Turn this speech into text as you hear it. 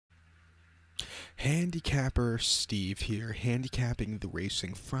Handicapper Steve here, handicapping the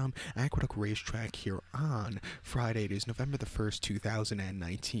racing from Aqueduct Racetrack here on Friday. It is November the 1st,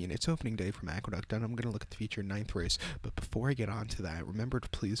 2019. It's opening day from Aqueduct, and I'm going to look at the feature 9th race. But before I get on to that, remember to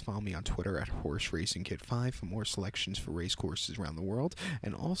please follow me on Twitter at HorseRacingKid5 for more selections for race courses around the world.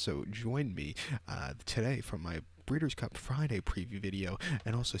 And also join me today from my Breeders' Cup Friday preview video,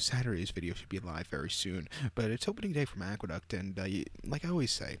 and also Saturday's video should be live very soon. But it's opening day from Aqueduct, and like I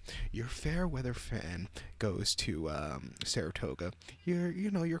always say, your fair weather fan goes to Saratoga,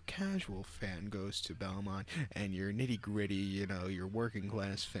 your casual fan goes to Belmont, and your nitty gritty, your working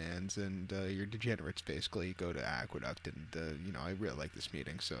class fans and your degenerates basically go to Aqueduct. And I really like this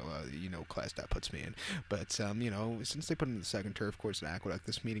meeting, so class that puts me in. But since they put in the second turf course at Aqueduct,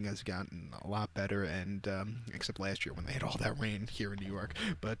 this meeting has gotten a lot better, and except last year when they had all that rain here in New York.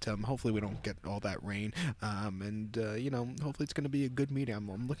 But hopefully we don't get all that rain, and hopefully it's going to be a good meeting.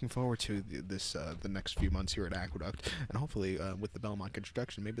 I'm looking forward to the next few months here at Aqueduct, and hopefully with the Belmont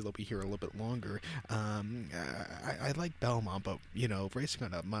construction, maybe they'll be here a little bit longer. I like Belmont, but racing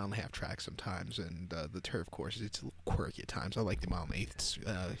on a mile-and-a-half track sometimes, and the turf courses, it's a little quirky at times. I like the mile-and-eighth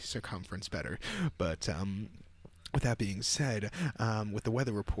circumference better, but with that being said, with the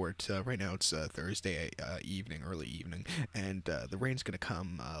weather report, right now it's Thursday early evening, and the rain's going to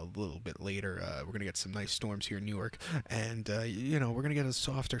come a little bit later. We're going to get some nice storms here in New York, and, we're going to get a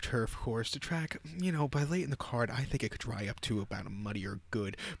softer turf course to track. By late in the card, I think it could dry up to about a muddier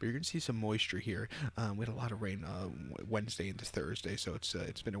good, but you're going to see some moisture here. We had a lot of rain Wednesday into Thursday, so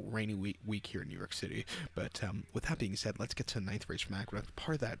it's been a rainy week here in New York City. But with that being said, let's get to the 9th race from Aqueduct.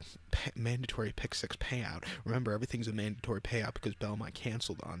 Part of that mandatory Pick 6 payout. Remember, everything's a mandatory payout because Belmont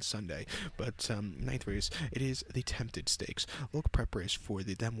canceled on Sunday. But 9th race, it is the Tempted Stakes. Local prep race for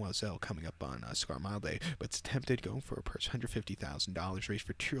the Demoiselle coming up on Cigar Mile Day. But it's Tempted, going for a purse $150,000. Race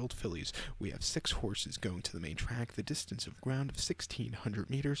for 2-year-old fillies. We have 6 horses going to the main track. The distance of ground of 1,600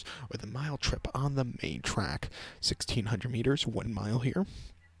 meters, or the mile trip on the main track. 1,600 meters, 1 mile here.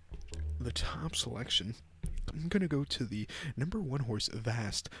 The top selection, I'm going to go to the number 1 horse,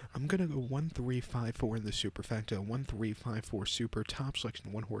 Vast. I'm going to go 1-3-5-4 in the superfecta. 1-3-5-4 super. Top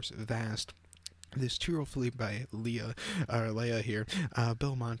selection, 1 horse, Vast. This 2-year-old filly by Leia here.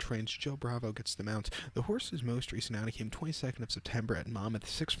 Belmont trains. Joe Bravo gets the mount. The horse's most recent outing came 22nd of September at Monmouth.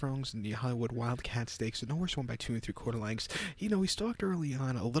 6 furlongs in the Hollywood Wildcat Stakes, and the horse won by 2 3/4 lengths. He stalked early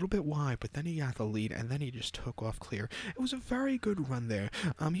on, a little bit wide, but then he got the lead, and then he just took off clear. It was a very good run there.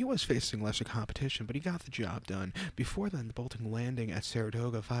 He was facing lesser competition, but he got the job done. Before then, the bolting landing at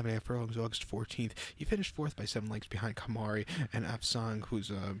Saratoga, 5.5 furlongs, August 14th. He finished 4th by 7 lengths behind Kamari and Afsang,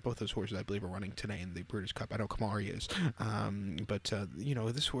 who's both those horses I believe are running today in the Breeders' Cup. I know Kamari is, but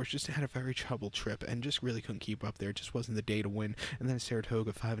this horse just had a very troubled trip and just really couldn't keep up there. It just wasn't the day to win. And then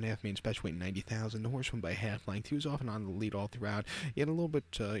Saratoga, 5.5 main special weight, 90,000. The horse won by half length. He was off and on the lead all throughout. He had a little bit,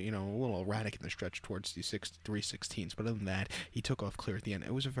 a little erratic in the stretch towards the 3/16, but other than that, he took off clear at the end.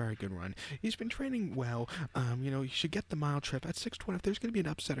 It was a very good run. He's been training well. You should get the mile trip at 6:20. If there's going to be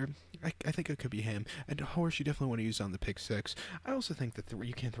an upsetter, I think it could be him. And a horse you definitely want to use on the Pick 6. I also think that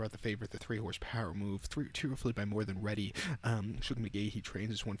you can't throw out the favorite, the 3-horse Power Move. 2 filly by More Than Ready. Shug McGee, he trains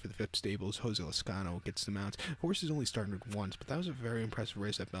this one for the Phipps Stables. Jose Lascano gets the mount. Horse has only started once, but that was a very impressive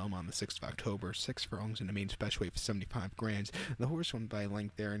race at Belmont on the 6th of October. 6 furlongs in the main special weight for 75 grand. The horse won by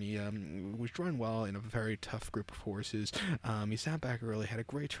length there, and he was drawn well in a very tough group of horses. He sat back early, had a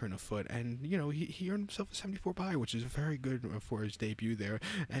great turn of foot, and he earned himself a 74 buy, which is very good for his debut there.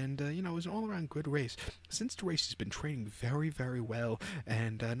 And it was an all-around good race. Since the race, he's been training very, very well.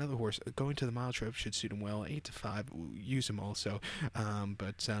 And another horse going to the mile trip should suit him well. 8-5, use him also.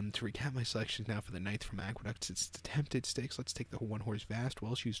 But to recap my selections now for the 9th from Aqueduct, it's the Tempted Stakes. Let's take the 1 horse Vast.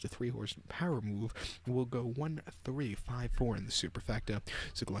 Welsh used the 3-horse Power Move. We'll go 1-3-5-4 in the superfecta.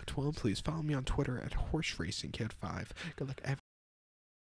 So good luck 12. Please follow me on Twitter at HorseRacingKid5. Good luck, everyone.